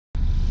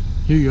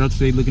Here you are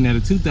today looking at a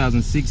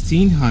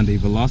 2016 Hyundai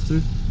Veloster.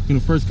 You're gonna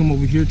first come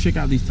over here, check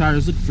out these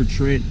tires, looking for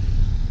tread,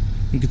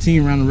 and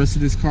continue around the rest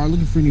of this car,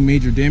 looking for any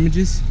major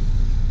damages.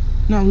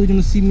 Not really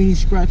gonna see many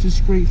scratches,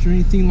 scrapes, or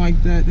anything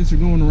like that as we're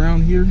going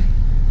around here.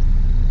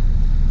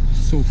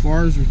 So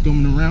far as we're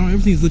coming around,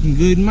 everything's looking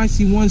good. You might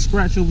see one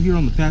scratch over here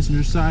on the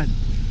passenger side.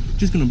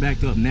 Just gonna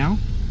back up now,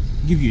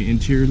 give you an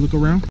interior look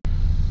around.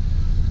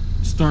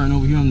 Starting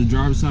over here on the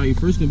driver's side, you're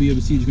first gonna be able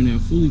to see you're gonna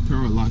have fully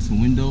powered locks and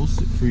windows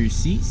for your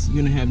seats. You're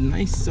gonna have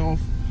nice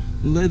soft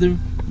leather,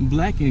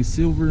 black and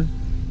silver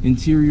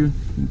interior.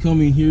 You come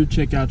in here,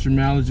 check out your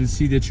mileage, and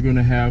see that you're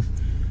gonna have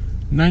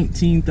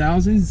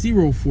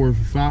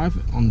 19,045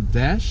 on the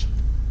dash.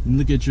 And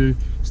look at your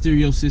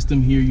stereo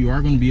system here. You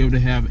are going to be able to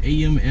have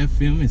AM,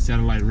 FM, and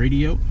satellite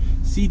radio.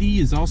 CD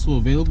is also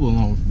available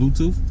along with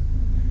Bluetooth.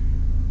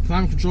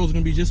 Climate control is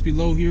going to be just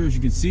below here, as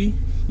you can see.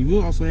 You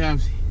will also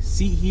have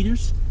seat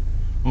heaters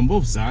on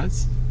both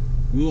sides.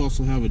 You will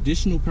also have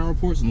additional power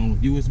ports along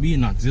with USB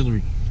and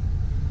auxiliary.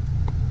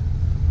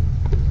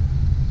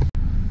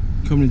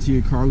 Coming into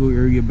your cargo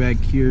area back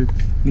here,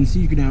 you can see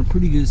you can have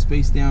pretty good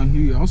space down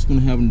here. You're also going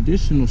to have an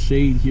additional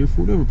shade here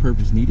for whatever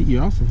purpose needed.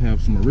 You also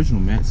have some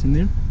original mats in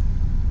there.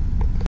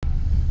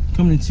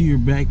 Coming into your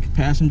back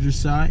passenger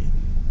side,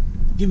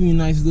 giving you a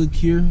nice look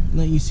here,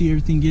 letting you see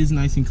everything is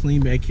nice and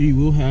clean back here. You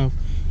will have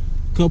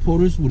cup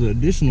holders with an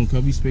additional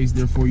cubby space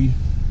there for you.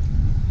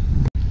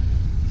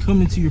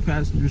 Coming to your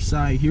passenger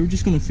side here, we're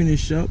just going to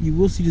finish up. You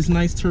will see this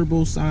nice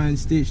turbo sign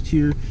stitched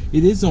here.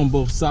 It is on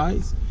both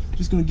sides.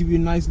 Just going to give you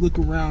a nice look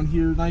around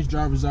here, nice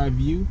driver's eye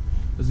view.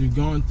 As we've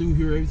gone through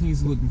here,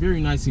 everything's looking very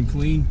nice and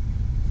clean.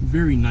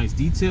 Very nice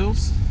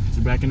details.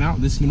 So backing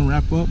out, this is going to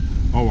wrap up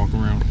our walk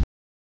around.